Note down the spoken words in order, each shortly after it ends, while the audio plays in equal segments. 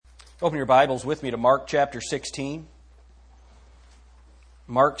Open your Bibles with me to Mark chapter 16.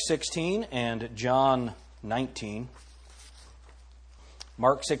 Mark 16 and John 19.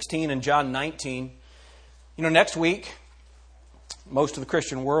 Mark 16 and John 19. Next week, most of the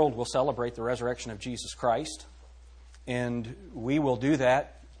Christian world will celebrate the resurrection of Jesus Christ. And we will do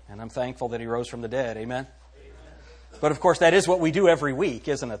that. And I'm thankful that He rose from the dead. Amen? But of course, that is what we do every week,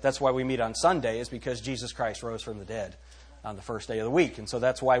 isn't it? That's why we meet on Sunday, is because Jesus Christ rose from the dead on the first day of the week. And so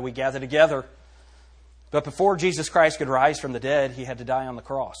that's why we gather together. But before Jesus Christ could rise from the dead, He had to die on the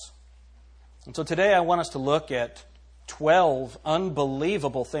cross. And so today I want us to look at 12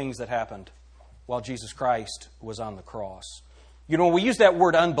 unbelievable things that happened while Jesus Christ was on the cross. When we use that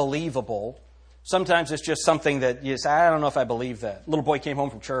word unbelievable, sometimes it's just something that you say, I don't know if I believe that. A little boy came home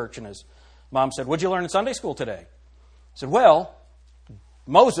from church and his mom said, "What'd you learn in Sunday school today?" He said, "Well,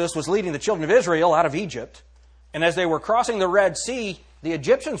 Moses was leading the children of Israel out of Egypt. And as they were crossing the Red Sea, the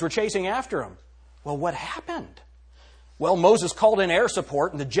Egyptians were chasing after them." Well, what happened? Well, Moses called in air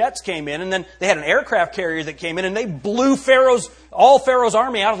support, and the jets came in, and then they had an aircraft carrier that came in, and they blew all Pharaoh's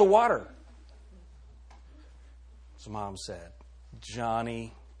army out of the water. So Mom said,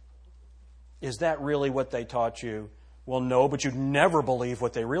 "Johnny, is that really what they taught you?" "Well, no, but you'd never believe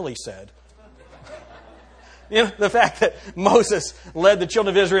what they really said." The fact that Moses led the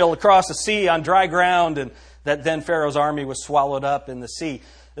children of Israel across the sea on dry ground and that then Pharaoh's army was swallowed up in the sea,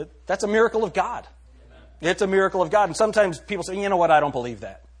 that's a miracle of God. It's a miracle of God. And sometimes people say, "You know what, I don't believe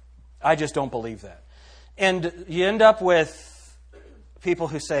that. I just don't believe that." And you end up with people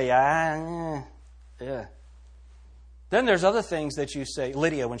who say, yeah. Then there's other things that you say.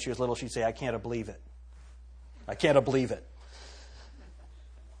 Lydia, when she was little, she'd say, "I can't believe it. I can't believe it."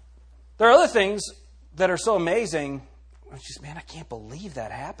 There are other things that are so amazing. She says, "Man, I can't believe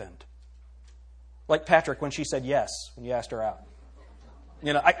that happened." Like Patrick when she said yes, when you asked her out.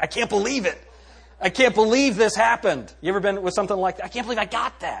 I can't believe it. I can't believe this happened. You ever been with something like that? I can't believe I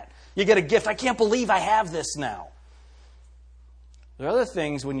got that. You get a gift. I can't believe I have this now. There are other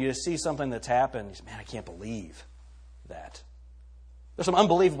things when you see something that's happened, you say, "Man, I can't believe that." There's some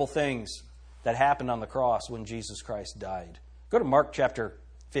unbelievable things that happened on the cross when Jesus Christ died. Go to Mark chapter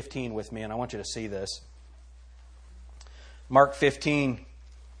 15 with me, and I want you to see this. Mark 15.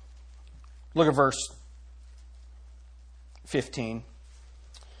 Look at verse 15.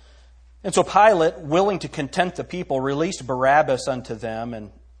 "And so Pilate, willing to content the people, released Barabbas unto them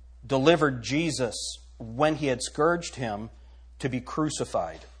and delivered Jesus, when he had scourged him, to be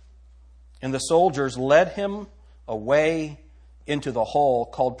crucified. And the soldiers led him away into the hall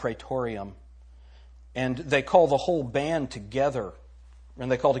called Praetorium. And they call the whole band together. And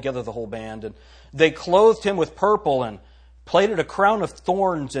they call together the whole band. And they clothed him with purple and plaited a crown of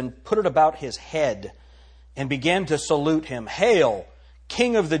thorns and put it about his head and began to salute him. 'Hail,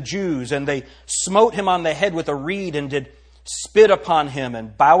 King of the Jews!' And they smote him on the head with a reed and did spit upon him,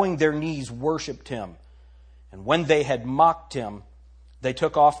 and bowing their knees worshipped him. And when they had mocked him, they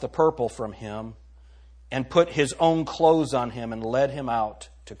took off the purple from him and put his own clothes on him and led him out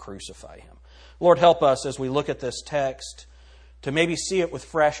to crucify him." Lord, help us as we look at this text to maybe see it with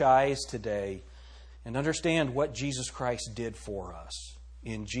fresh eyes today and understand what Jesus Christ did for us.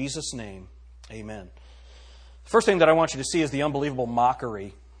 In Jesus' name, amen. First thing that I want you to see is the unbelievable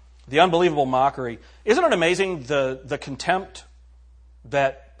mockery. The unbelievable mockery. Isn't it amazing the contempt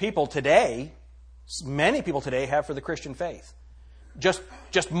that people today, many people today, have for the Christian faith?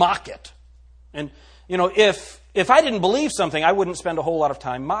 Just mock it. And, if I didn't believe something, I wouldn't spend a whole lot of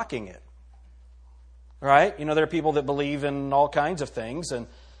time mocking it. Right? There are people that believe in all kinds of things, and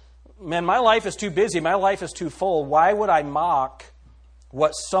man, my life is too busy. My life is too full. Why would I mock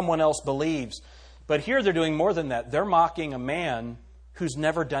what someone else believes? But here they're doing more than that. They're mocking a man who's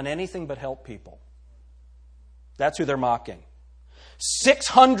never done anything but help people. That's who they're mocking.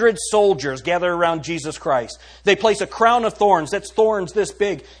 600 soldiers gather around Jesus Christ. They place a crown of thorns, that's thorns this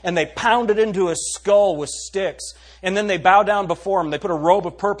big, and they pound it into his skull with sticks. And then they bow down before him. They put a robe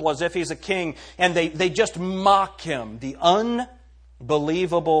of purple as if he's a king. And they just mock him. The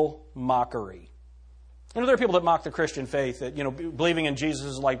unbelievable mockery. There are people that mock the Christian faith. That believing in Jesus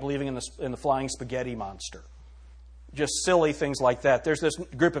is like believing in the flying spaghetti monster. Just silly things like that. There's this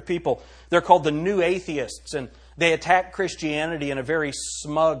group of people. They're called the New Atheists. And they attack Christianity in a very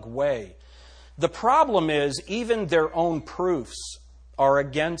smug way. The problem is even their own proofs are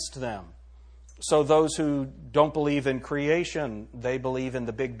against them. So those who don't believe in creation, they believe in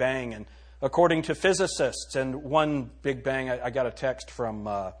the Big Bang. And according to physicists, and one Big Bang, I got a text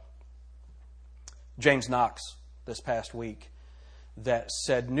from James Knox this past week that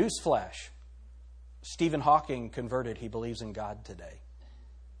said, newsflash, Stephen Hawking converted. He believes in God today.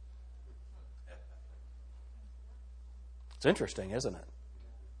 It's interesting, isn't it?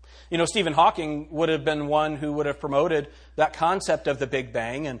 You know, Stephen Hawking would have been one who would have promoted that concept of the Big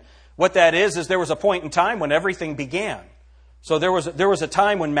Bang. And what that is there was a point in time when everything began. So there was a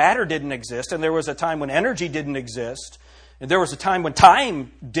time when matter didn't exist, and there was a time when energy didn't exist, and there was a time when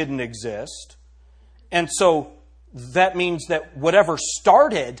time didn't exist. And so that means that whatever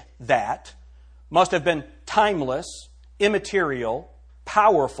started that must have been timeless, immaterial,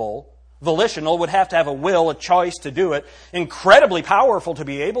 powerful, volitional, would have to have a will, a choice to do it, incredibly powerful to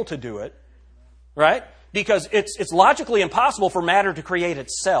be able to do it, right? Because it's logically impossible for matter to create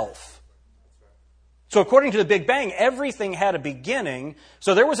itself. So according to the Big Bang, everything had a beginning.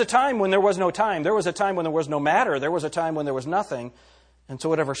 So there was a time when there was no time. There was a time when there was no matter. There was a time when there was nothing. And so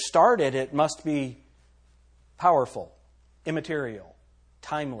whatever started it must be powerful, immaterial,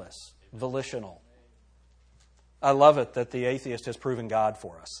 timeless, volitional. I love it that the atheist has proven God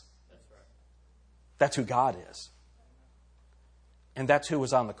for us. That's who God is. And that's who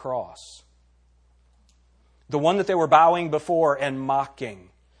was on the cross. The one that they were bowing before and mocking.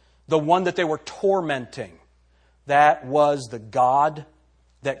 The one that they were tormenting. That was the God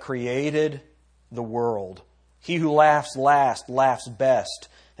that created the world. He who laughs last laughs best.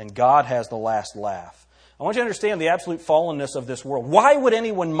 And God has the last laugh. I want you to understand the absolute fallenness of this world. Why would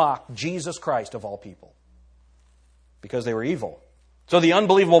anyone mock Jesus Christ of all people? Because they were evil. So the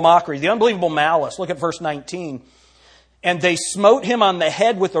unbelievable mockery, the unbelievable malice. Look at verse 19. And they smote him on the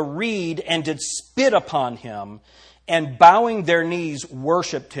head with a reed and did spit upon him, and bowing their knees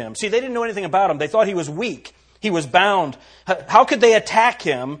worshipped him. See, they didn't know anything about him. They thought he was weak. He was bound. How could they attack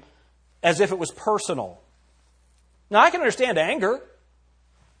him as if it was personal? Now, I can understand anger,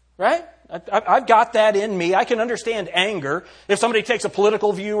 right? I've got that in me. I can understand anger. If somebody takes a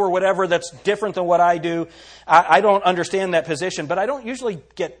political view or whatever that's different than what I do, I don't understand that position, but I don't usually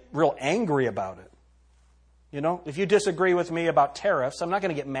get real angry about it. You know, if you disagree with me about tariffs, I'm not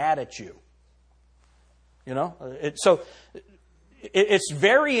going to get mad at you. You know, it's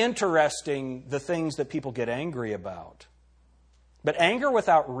very interesting the things that people get angry about. But anger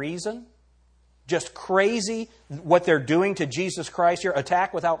without reason, just crazy, what they're doing to Jesus Christ here,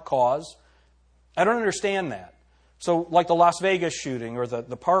 attack without cause, I don't understand that. So like the Las Vegas shooting or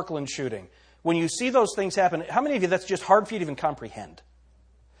the Parkland shooting, when you see those things happen, how many of you, that's just hard for you to even comprehend?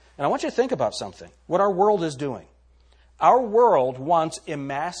 And I want you to think about something, what our world is doing. Our world wants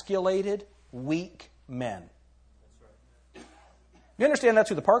emasculated, weak men. You understand that's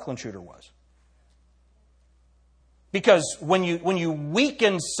who the Parkland shooter was? Because when you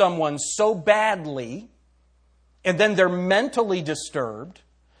weaken someone so badly, and then they're mentally disturbed,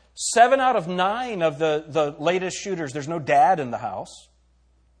 7 out of 9 of the latest shooters, there's no dad in the house.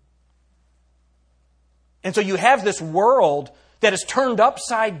 And so you have this world that is turned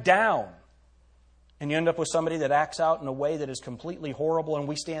upside down. And you end up with somebody that acts out in a way that is completely horrible, and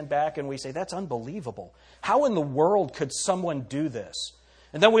we stand back and we say, that's unbelievable. How in the world could someone do this?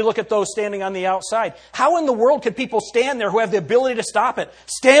 And then we look at those standing on the outside. How in the world could people stand there who have the ability to stop it?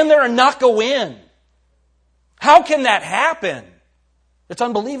 Stand there and not go in. How can that happen? It's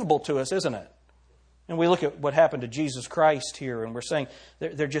unbelievable to us, isn't it? And we look at what happened to Jesus Christ here, and we're saying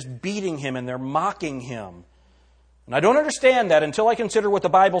they're just beating him and they're mocking him. And I don't understand that until I consider what the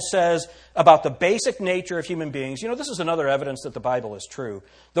Bible says about the basic nature of human beings. You know, this is another evidence that the Bible is true.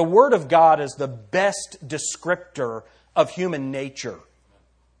 The Word of God is the best descriptor of human nature.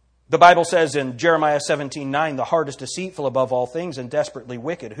 The Bible says in Jeremiah 17:9, the heart is deceitful above all things and desperately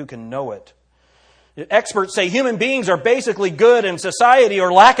wicked. Who can know it? Experts say human beings are basically good and society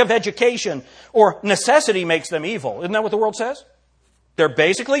or lack of education or necessity makes them evil. Isn't that what the world says? They're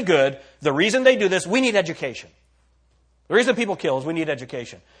basically good. The reason they do this, we need education. The reason people kill is we need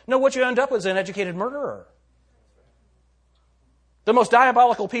education. No, what you end up with is an educated murderer. The most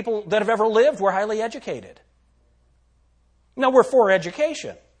diabolical people that have ever lived were highly educated. Now, we're for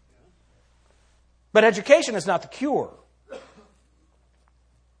education. But education is not the cure.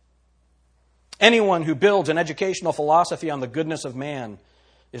 Anyone who builds an educational philosophy on the goodness of man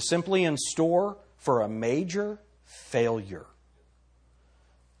is simply in store for a major failure.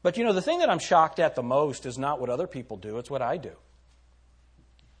 But you know, the thing that I'm shocked at the most is not what other people do, it's what I do.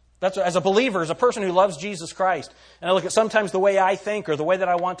 That's, as a believer, as a person who loves Jesus Christ, and I look at sometimes the way I think or the way that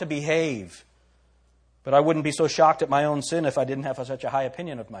I want to behave. But I wouldn't be so shocked at my own sin if I didn't have such a high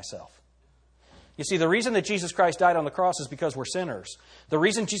opinion of myself. You see, the reason that Jesus Christ died on the cross is because we're sinners. The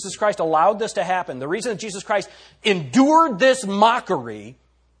reason Jesus Christ allowed this to happen, the reason that Jesus Christ endured this mockery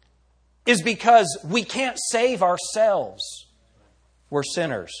is because we can't save ourselves. We're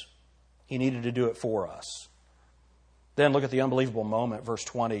sinners. He needed to do it for us. Then look at the unbelievable moment, verse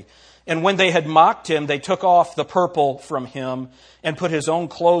 20. And when they had mocked him, they took off the purple from him and put his own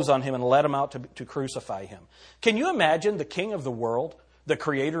clothes on him and led him out to crucify him. Can you imagine the king of the world, the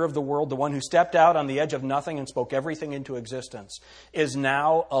creator of the world, the one who stepped out on the edge of nothing and spoke everything into existence, is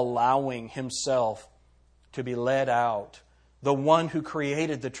now allowing himself to be led out? The one who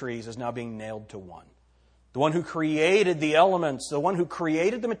created the trees is now being nailed to one. The one who created the elements, the one who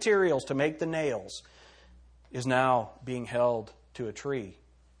created the materials to make the nails, is now being held to a tree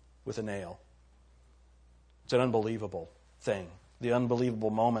with a nail. It's an unbelievable thing, the unbelievable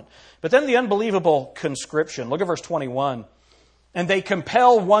moment. But then the unbelievable conscription. Look at verse 21. And they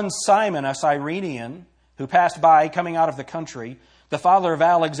compel one Simon, a Cyrenian, who passed by coming out of the country, the father of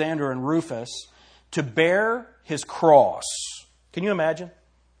Alexander and Rufus, to bear his cross. Can you imagine?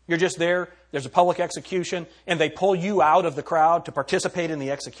 You're just there, there's a public execution, and they pull you out of the crowd to participate in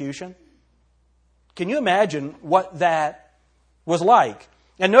the execution. Can you imagine what that was like?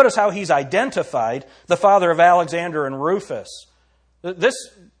 And notice how he's identified the father of Alexander and Rufus.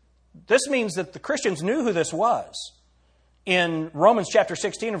 This means that the Christians knew who this was. In Romans chapter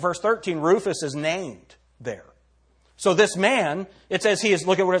 16 and verse 13, Rufus is named there. So this man, it says he is,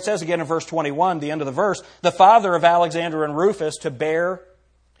 look at what it says again in verse 21, the end of the verse, the father of Alexander and Rufus to bear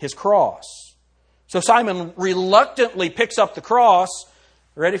his cross. So Simon reluctantly picks up the cross,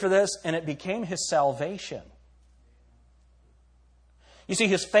 ready for this, and it became his salvation. You see,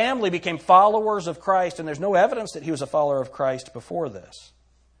 his family became followers of Christ, and there's no evidence that he was a follower of Christ before this.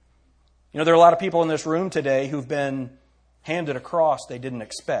 You know, there are a lot of people in this room today who've been handed a cross they didn't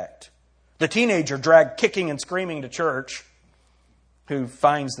expect. The teenager dragged kicking and screaming to church who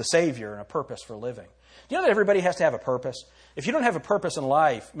finds the Savior and a purpose for living. Do you know that everybody has to have a purpose? If you don't have a purpose in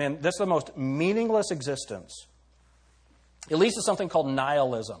life, man, that's the most meaningless existence. It leads to something called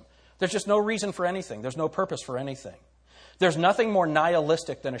nihilism. There's just no reason for anything. There's no purpose for anything. There's nothing more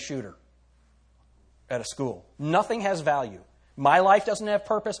nihilistic than a shooter at a school. Nothing has value. My life doesn't have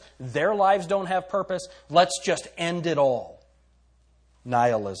purpose. Their lives don't have purpose. Let's just end it all.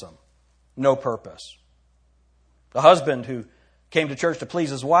 Nihilism. No purpose. The husband who came to church to please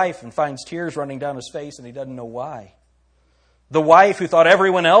his wife and finds tears running down his face and he doesn't know why. The wife who thought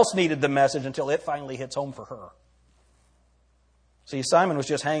everyone else needed the message until it finally hits home for her. See, Simon was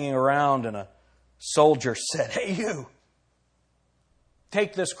just hanging around and a soldier said, "Hey, you,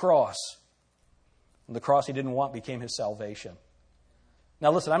 take this cross." And the cross he didn't want became his salvation.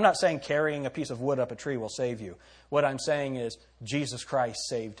 Now listen, I'm not saying carrying a piece of wood up a tree will save you. What I'm saying is Jesus Christ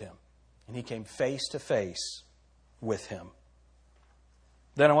saved him. And he came face to face with him.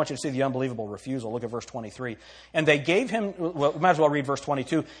 Then I want you to see the unbelievable refusal. Look at verse 23. And they gave him, well, might as well read verse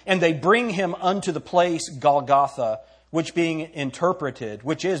 22. And they bring him unto the place Golgotha, which is being interpreted,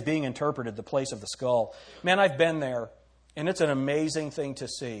 the place of the skull. Man, I've been there, and it's an amazing thing to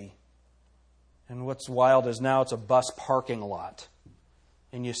see. And what's wild is now it's a bus parking lot.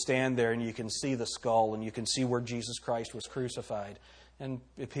 And you stand there and you can see the skull and you can see where Jesus Christ was crucified. And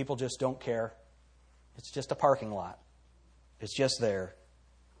people just don't care. It's just a parking lot. It's just there.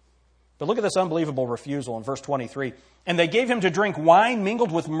 But look at this unbelievable refusal in verse 23. And they gave him to drink wine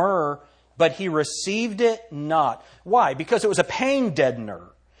mingled with myrrh, but he received it not. Why? Because it was a pain deadener.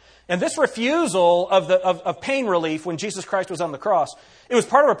 And this refusal of pain relief when Jesus Christ was on the cross, it was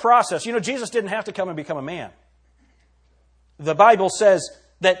part of a process. You know, Jesus didn't have to come and become a man. The Bible says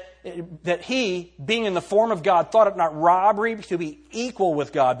that he, being in the form of God, thought it not robbery to be equal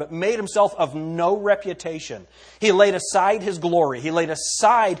with God, but made himself of no reputation. He laid aside his glory. He laid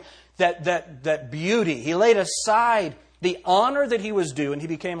aside that beauty. He laid aside the honor that he was due, and he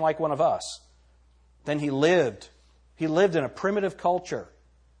became like one of us. Then he lived. He lived in a primitive culture.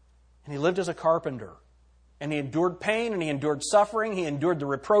 And he lived as a carpenter. And he endured pain, and he endured suffering. He endured the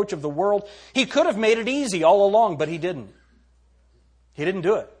reproach of the world. He could have made it easy all along, but he didn't. He didn't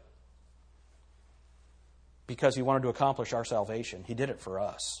do it because he wanted to accomplish our salvation. He did it for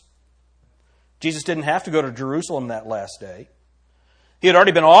us. Jesus didn't have to go to Jerusalem that last day. He had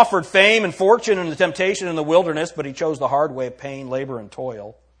already been offered fame and fortune and the temptation in the wilderness, but he chose the hard way of pain, labor, and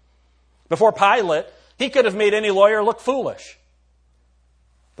toil. Before Pilate, he could have made any lawyer look foolish,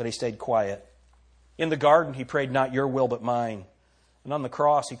 but he stayed quiet. In the garden, he prayed, "Not your will, but mine." And on the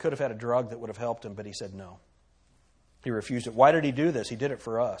cross, he could have had a drug that would have helped him, but he said no. He refused it. Why did he do this? He did it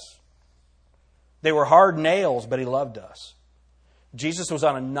for us. They were hard nails, but he loved us. Jesus was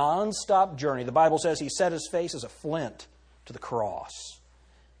on a non-stop journey. The Bible says he set his face as a flint to the cross.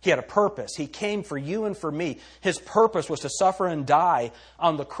 He had a purpose. He came for you and for me. His purpose was to suffer and die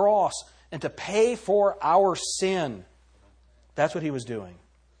on the cross and to pay for our sin. That's what he was doing.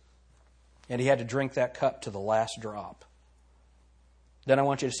 And he had to drink that cup to the last drop. Then I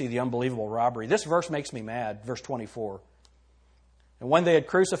want you to see the unbelievable robbery. This verse makes me mad, verse 24. And when they had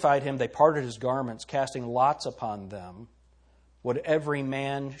crucified him, they parted his garments, casting lots upon them, what every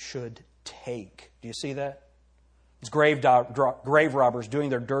man should take. Do you see that? It's grave robbers doing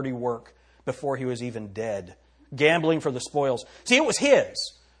their dirty work before he was even dead, gambling for the spoils. See, it was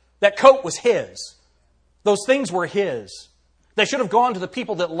his. That coat was his. Those things were his. They should have gone to the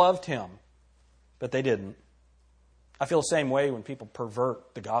people that loved him, but they didn't. I feel the same way when people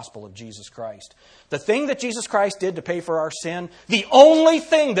pervert the gospel of Jesus Christ. The thing that Jesus Christ did to pay for our sin, the only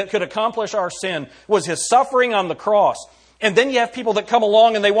thing that could accomplish our sin was his suffering on the cross. And then you have people that come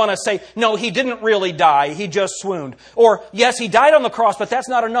along and they want to say, no, he didn't really die, he just swooned. Or, yes, he died on the cross, but that's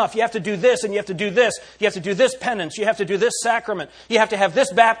not enough. You have to do this and you have to do this. You have to do this penance. You have to do this sacrament. You have to have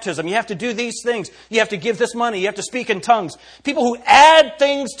this baptism. You have to do these things. You have to give this money. You have to speak in tongues. People who add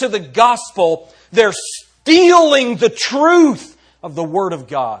things to the gospel, they're stealing the truth of the Word of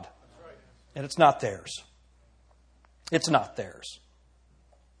God. And it's not theirs. It's not theirs.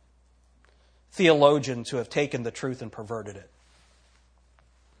 Theologians who have taken the truth and perverted it.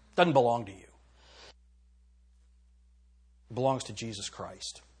 Doesn't belong to you. It belongs to Jesus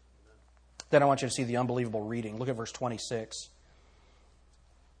Christ. Then I want you to see the unbelievable reading. Look at verse 26.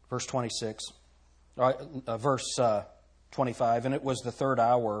 Verse 26. Verse 25. And it was the third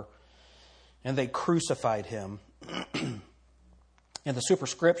hour, and they crucified him. And the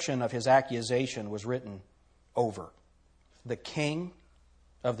superscription of his accusation was written over. The King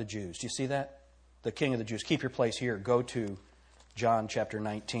of the Jews. Do you see that? The King of the Jews. Keep your place here. Go to John chapter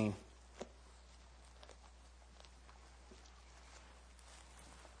 19.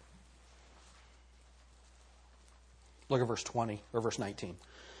 Look at verse 20 or verse 19.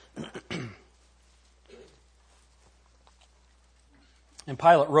 And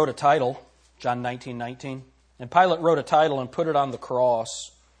Pilate wrote a title, John 19:19. And Pilate wrote a title and put it on the cross.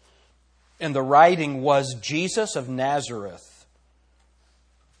 And the writing was Jesus of Nazareth,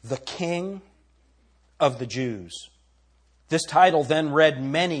 the King of the Jews. This title then read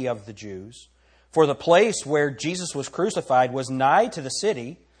many of the Jews, for the place where Jesus was crucified was nigh to the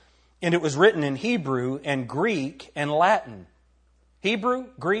city, and it was written in Hebrew and Greek and Latin. Hebrew,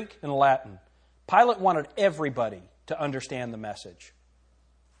 Greek, and Latin. Pilate wanted everybody to understand the message.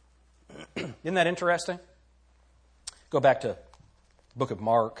 Isn't that interesting? Go back to the book of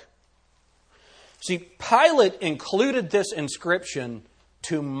Mark. See, Pilate included this inscription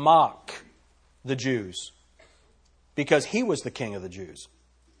to mock the Jews because he was the King of the Jews.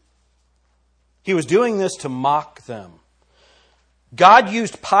 He was doing this to mock them. God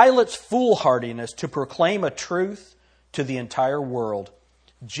used Pilate's foolhardiness to proclaim a truth to the entire world.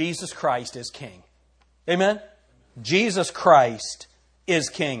 Jesus Christ is King. Amen? Jesus Christ is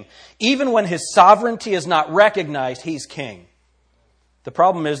King. Even when his sovereignty is not recognized, he's King. The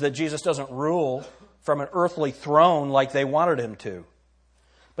problem is that Jesus doesn't rule from an earthly throne like they wanted him to.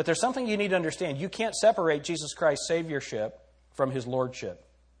 But there's something you need to understand. You can't separate Jesus Christ's saviorship from his lordship.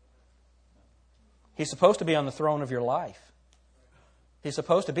 He's supposed to be on the throne of your life. He's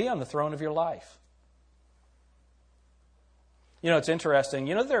supposed to be on the throne of your life. You know, it's interesting.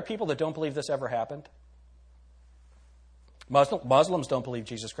 You know, there are people that don't believe this ever happened. Muslims don't believe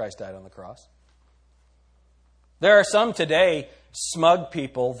Jesus Christ died on the cross. There are some today, smug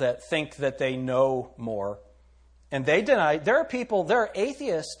people, that think that they know more. And they deny. There are people, there are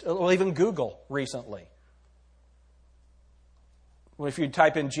atheists, well, even Google recently. Well, if you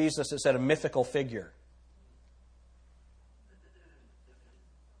type in Jesus, it said a mythical figure.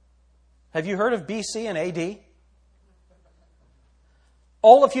 Have you heard of BC and AD?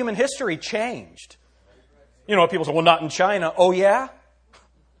 All of human history changed. You know, people say, well, not in China. Oh, yeah?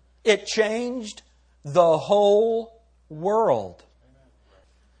 It changed the whole world.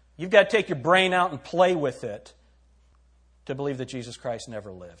 You've got to take your brain out and play with it to believe that Jesus Christ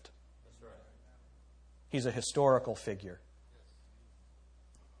never lived. He's a historical figure.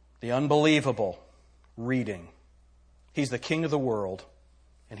 The unbelievable reading. He's the King of the world,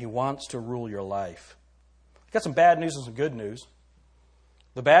 and he wants to rule your life. I've got some bad news and some good news.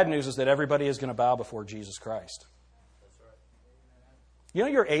 The bad news is that everybody is going to bow before Jesus Christ. You know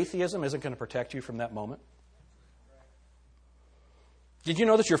your atheism isn't going to protect you from that moment? Did you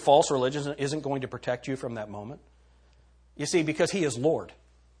know that your false religion isn't going to protect you from that moment? You see, because he is Lord.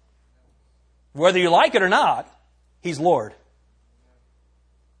 Whether you like it or not, he's Lord.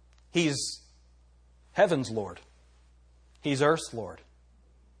 He's heaven's Lord. He's earth's Lord.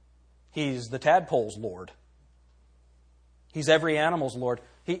 He's the tadpole's Lord. He's every animal's Lord.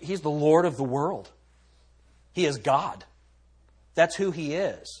 He's the Lord of the world. He is God. That's who he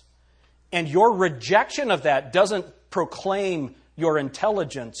is. And your rejection of that doesn't proclaim your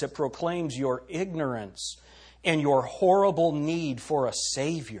intelligence. It proclaims your ignorance and your horrible need for a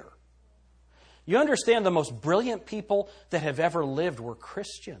Savior. You understand the most brilliant people that have ever lived were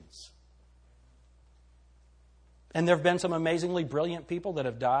Christians. And there have been some amazingly brilliant people that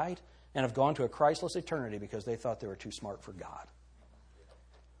have died and have gone to a Christless eternity because they thought they were too smart for God.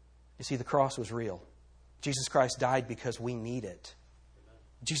 You see, the cross was real. Jesus Christ died because we need it.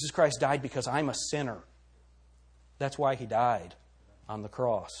 Jesus Christ died because I'm a sinner. That's why He died on the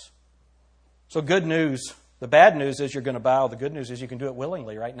cross. So good news. The bad news is you're going to bow. The good news is you can do it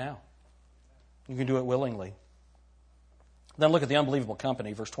willingly right now. You can do it willingly. Then look at the unbelievable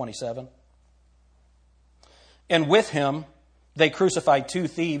company, verse 27. And with Him they crucified two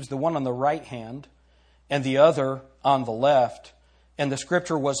thieves, the one on the right hand and the other on the left. And the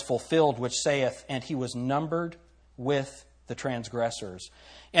scripture was fulfilled, which saith, and He was numbered with the transgressors.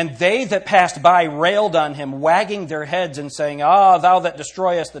 And they that passed by railed on Him, wagging their heads and saying, Ah, thou that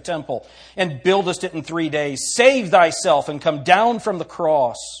destroyest the temple and buildest it in 3 days, save thyself and come down from the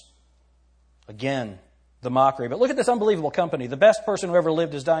cross. Again, the mockery. But look at this unbelievable company. The best person who ever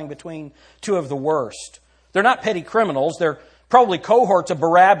lived is dying between two of the worst. They're not petty criminals. They're probably cohorts of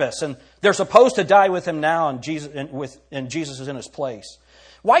Barabbas, and they're supposed to die with him now, and Jesus is in his place.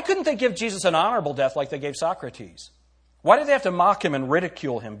 Why couldn't they give Jesus an honorable death like they gave Socrates? Why did they have to mock Him and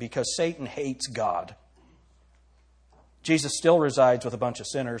ridicule Him? Because Satan hates God. Jesus still resides with a bunch of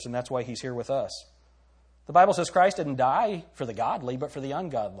sinners, and that's why He's here with us. The Bible says Christ didn't die for the godly, but for the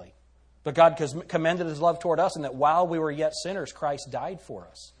ungodly. But God commended His love toward us, and that while we were yet sinners, Christ died for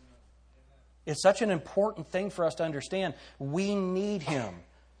us. It's such an important thing for us to understand. We need Him.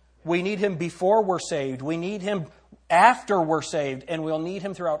 We need Him before we're saved. We need Him after we're saved. And we'll need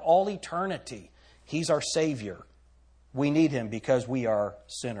Him throughout all eternity. He's our Savior. We need Him because we are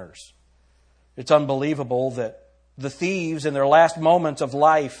sinners. It's unbelievable that the thieves in their last moments of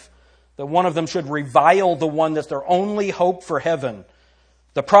life, that one of them should revile the one that's their only hope for heaven.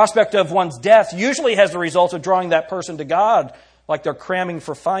 The prospect of one's death usually has the result of drawing that person to God, like they're cramming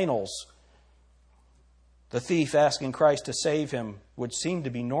for finals. The thief asking Christ to save him would seem to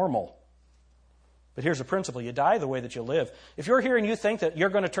be normal. But here's a principle. You die the way that you live. If you're here and you think that you're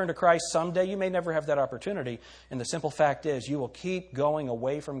going to turn to Christ someday, you may never have that opportunity. And the simple fact is, you will keep going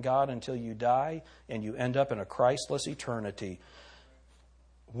away from God until you die, and you end up in a Christless eternity.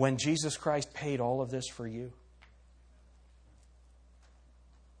 When Jesus Christ paid all of this for you,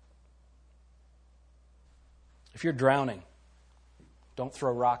 if you're drowning, don't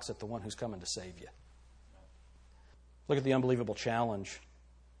throw rocks at the one who's coming to save you. Look at the unbelievable challenge.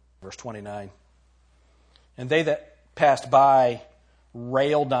 Verse 29. And they that passed by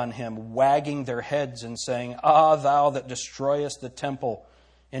railed on Him, wagging their heads and saying, Ah, thou that destroyest the temple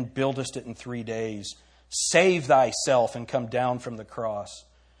and buildest it in 3 days, save thyself and come down from the cross.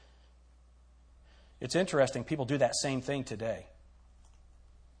 It's interesting. People do that same thing today.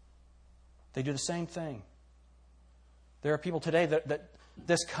 They do the same thing. There are people today that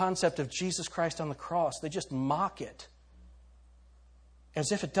this concept of Jesus Christ on the cross, they just mock it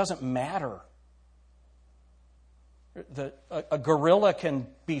as if it doesn't matter. A gorilla can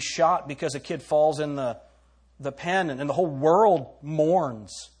be shot because a kid falls in the pen, and the whole world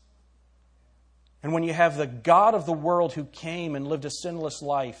mourns. And when you have the God of the world who came and lived a sinless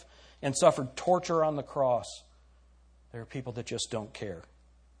life and suffered torture on the cross, there are people that just don't care.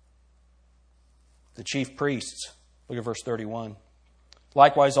 The chief priests, look at verse 31.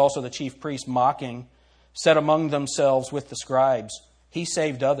 Likewise also the chief priests, mocking, said among themselves with the scribes, He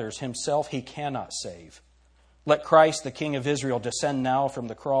saved others, Himself He cannot save. Let Christ, the King of Israel, descend now from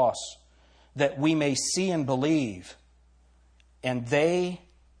the cross, that we may see and believe. And they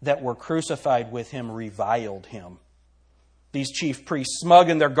that were crucified with Him reviled Him. These chief priests,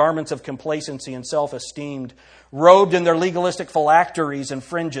 smug in their garments of complacency and self-esteemed, robed in their legalistic phylacteries and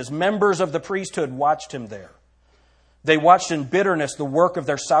fringes, members of the priesthood watched Him there. They watched in bitterness the work of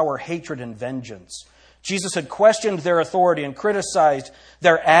their sour hatred and vengeance. Jesus had questioned their authority and criticized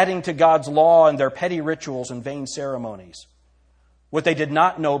their adding to God's law and their petty rituals and vain ceremonies. What they did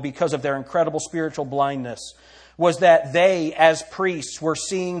not know, because of their incredible spiritual blindness, was that they, as priests, were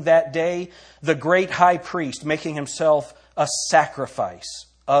seeing that day the great high priest making Himself a sacrifice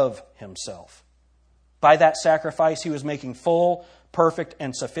of Himself. By that sacrifice, He was making full, perfect,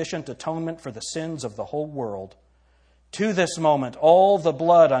 and sufficient atonement for the sins of the whole world. To this moment, all the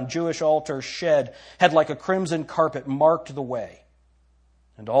blood on Jewish altars shed had like a crimson carpet marked the way.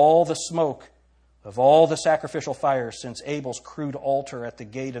 And all the smoke of all the sacrificial fires since Abel's crude altar at the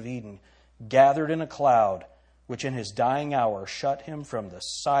gate of Eden gathered in a cloud, which in his dying hour shut him from the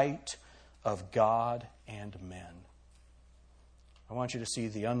sight of God and men. I want you to see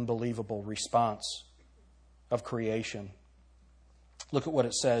the unbelievable response of creation. Look at what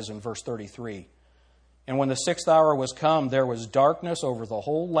it says in verse 33. And when the 6th hour was come, there was darkness over the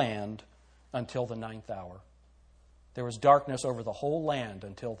whole land until the 9th hour. There was darkness over the whole land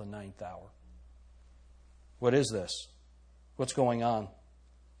until the 9th hour. What is this? What's going on?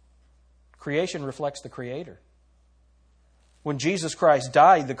 Creation reflects the Creator. When Jesus Christ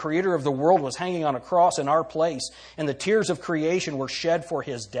died, the Creator of the world was hanging on a cross in our place, and the tears of creation were shed for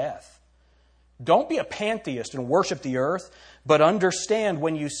His death. Don't be a pantheist and worship the earth, but understand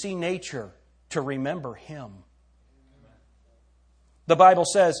when you see nature to remember Him. The Bible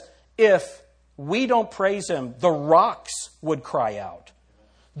says, if we don't praise Him, the rocks would cry out.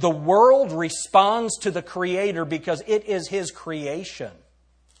 The world responds to the Creator because it is His creation.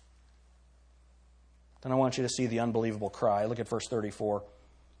 Then I want you to see the unbelievable cry. Look at verse 34.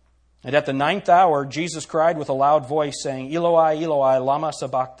 And at the 9th hour, Jesus cried with a loud voice, saying, Eloi, Eloi, lama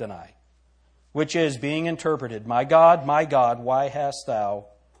sabachthani, which is, being interpreted, my God, why hast thou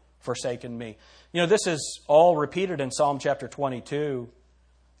forsaken me? You know, this is all repeated in Psalm chapter 22.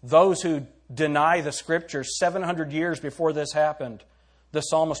 Those who deny the Scriptures 700 years before this happened, the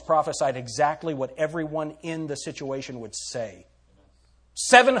psalmist prophesied exactly what everyone in the situation would say.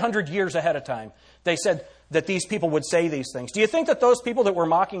 700 years ahead of time, they said that these people would say these things. Do you think that those people that were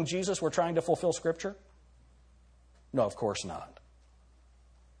mocking Jesus were trying to fulfill Scripture? No, of course not.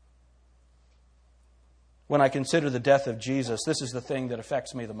 When I consider the death of Jesus, this is the thing that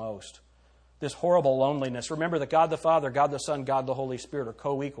affects me the most. This horrible loneliness. Remember that God the Father, God the Son, God the Holy Spirit are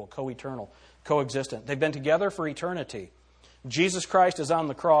co-equal, co-eternal, co-existent. They've been together for eternity. Jesus Christ is on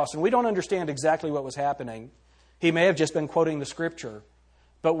the cross, and we don't understand exactly what was happening. He may have just been quoting the Scripture,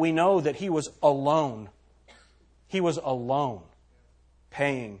 but we know that He was alone. He was alone,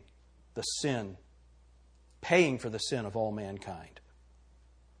 paying for the sin of all mankind.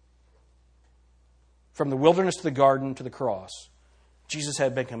 From the wilderness to the garden to the cross, Jesus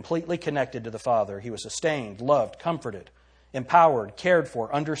had been completely connected to the Father. He was sustained, loved, comforted, empowered, cared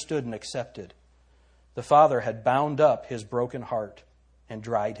for, understood, and accepted. The Father had bound up His broken heart and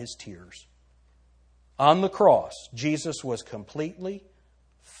dried His tears. On the cross, Jesus was completely,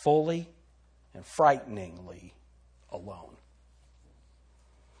 fully, and frighteningly alone.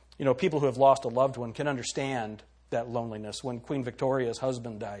 You know, people who have lost a loved one can understand that loneliness. When Queen Victoria's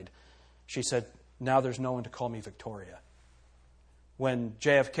husband died, she said, now there's no one to call me Victoria. When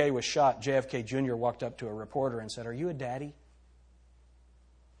JFK was shot, JFK Jr. walked up to a reporter and said, are you a daddy?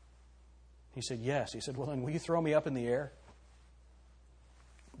 He said, yes. He said, well, then will you throw me up in the air?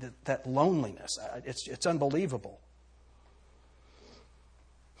 That loneliness, it's unbelievable.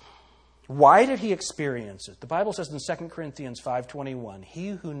 Why did He experience it? The Bible says in 2 Corinthians 5:21, He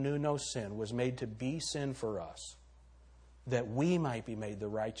who knew no sin was made to be sin for us, that we might be made the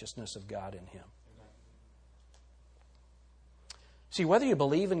righteousness of God in Him. See, whether you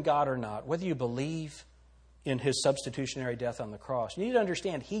believe in God or not, whether you believe in His substitutionary death on the cross, you need to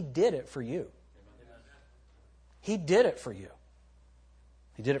understand He did it for you. He did it for you.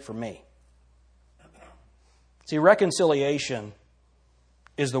 He did it for me. See, reconciliation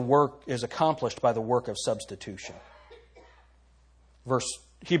is accomplished by the work of substitution.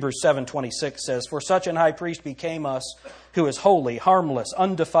 Hebrews 7:26 says, for such an high priest became us, who is holy, harmless,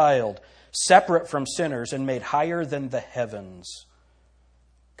 undefiled, separate from sinners, and made higher than the heavens.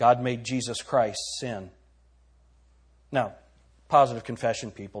 God made Jesus Christ sin. Now, positive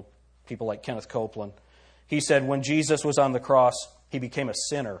confession people like Kenneth Copeland, he said when Jesus was on the cross, He became a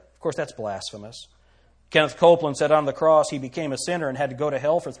sinner. Of course, that's blasphemous. Kenneth Copeland said on the cross, He became a sinner and had to go to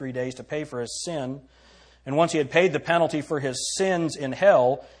hell for 3 days to pay for His sin. And once He had paid the penalty for His sins in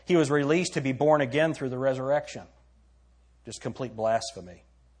hell, He was released to be born again through the resurrection. Just complete blasphemy.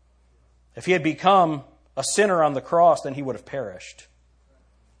 If He had become a sinner on the cross, then He would have perished.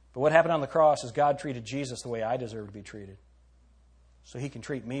 But what happened on the cross is God treated Jesus the way I deserve to be treated. So He can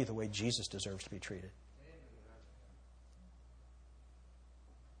treat me the way Jesus deserves to be treated.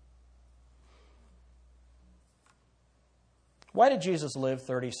 Why did Jesus live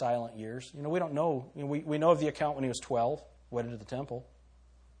 30 silent years? You know, we don't know. We know of the account when He was 12, went into the temple.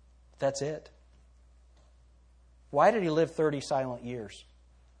 That's it. Why did He live 30 silent years?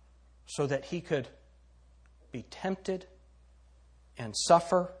 So that He could be tempted and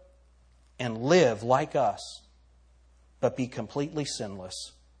suffer and live like us, but be completely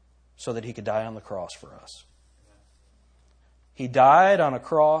sinless, so that He could die on the cross for us. He died on a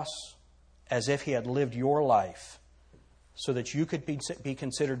cross as if He had lived your life, so that you could be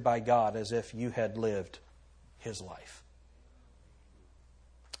considered by God as if you had lived His life.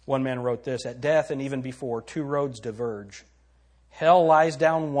 One man wrote this, "At death and even before, two roads diverge. Hell lies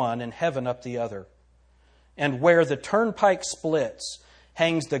down one and heaven up the other. And where the turnpike splits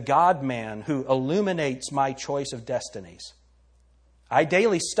hangs the God-man who illuminates my choice of destinies. I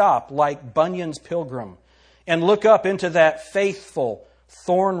daily stop like Bunyan's pilgrim and look up into that faithful,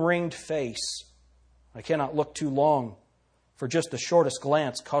 thorn-ringed face. I cannot look too long, for just the shortest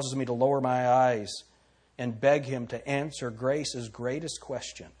glance causes me to lower my eyes and beg him to answer grace's greatest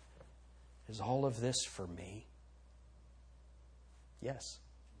question. Is all of this for me?" Yes.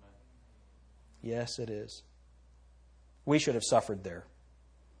 Yes, it is. We should have suffered there.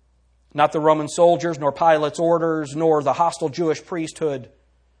 Not the Roman soldiers, nor Pilate's orders, nor the hostile Jewish priesthood,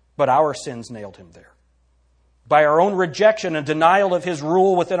 but our sins nailed him there. By our own rejection and denial of his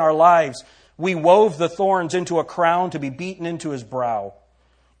rule within our lives, we wove the thorns into a crown to be beaten into his brow.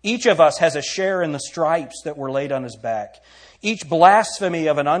 Each of us has a share in the stripes that were laid on his back. Each blasphemy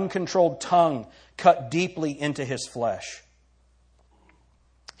of an uncontrolled tongue cut deeply into his flesh.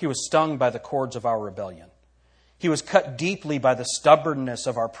 He was stung by the cords of our rebellion. He was cut deeply by the stubbornness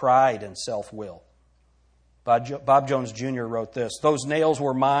of our pride and self-will. Bob Jones Jr. wrote this, "Those nails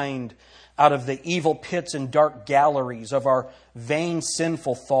were mined out of the evil pits and dark galleries of our vain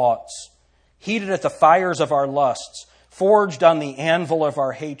sinful thoughts, heated at the fires of our lusts, forged on the anvil of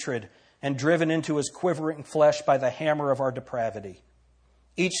our hatred, and driven into his quivering flesh by the hammer of our depravity.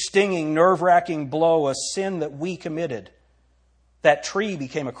 Each stinging, nerve-wracking blow, a sin that we committed. That tree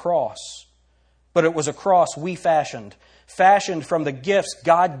became a cross, but it was a cross we fashioned from the gifts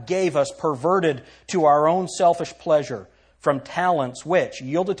God gave us, perverted to our own selfish pleasure, from talents which,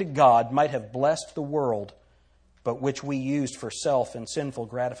 yielded to God, might have blessed the world, but which we used for self and sinful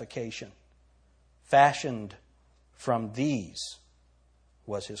gratification. Fashioned from these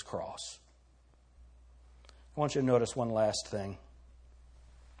was his cross." I want you to notice one last thing.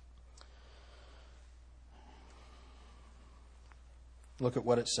 Look at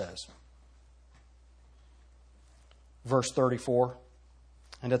what it says. Verse 34,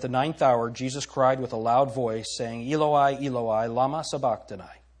 "And at the 9th hour, Jesus cried with a loud voice, saying, Eloi, Eloi, lama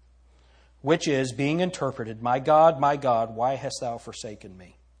sabachthani, which is, being interpreted, my God, why hast thou forsaken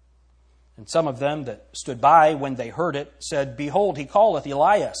me? And some of them that stood by, when they heard it, said, Behold, he calleth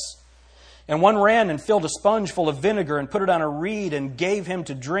Elias. And one ran and filled a sponge full of vinegar and put it on a reed and gave him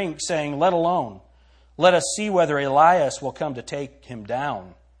to drink, saying, Let alone. Let us see whether Elias will come to take him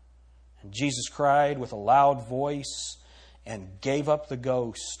down. And Jesus cried with a loud voice and gave up the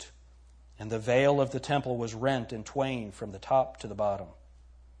ghost. And the veil of the temple was rent in twain from the top to the bottom.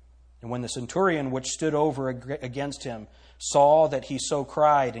 And when the centurion which stood over against him saw that he so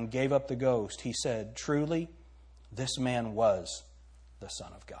cried and gave up the ghost, he said, Truly, this man was the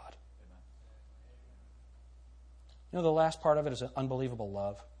Son of God." You know, the last part of it is an unbelievable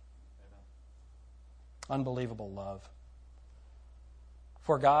love. Unbelievable love.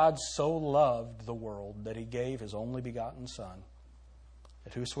 For God so loved the world that he gave his only begotten Son,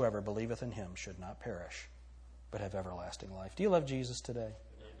 that whosoever believeth in him should not perish, but have everlasting life. Do you love Jesus today?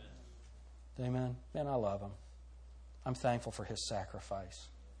 Amen. Amen. Man, I love him. I'm thankful for his sacrifice.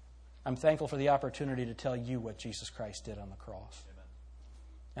 I'm thankful for the opportunity to tell you what Jesus Christ did on the cross. Amen.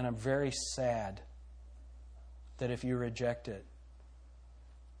 And I'm very sad that if you reject it,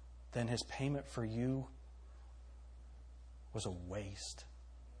 then his payment for you was a waste.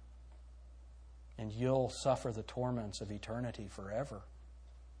 And you'll suffer the torments of eternity forever.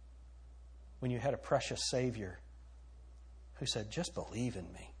 When you had a precious Savior who said, just believe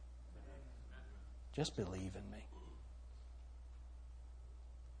in me. Just believe in me.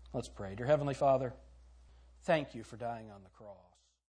 Let's pray. Dear Heavenly Father, thank you for dying on the cross.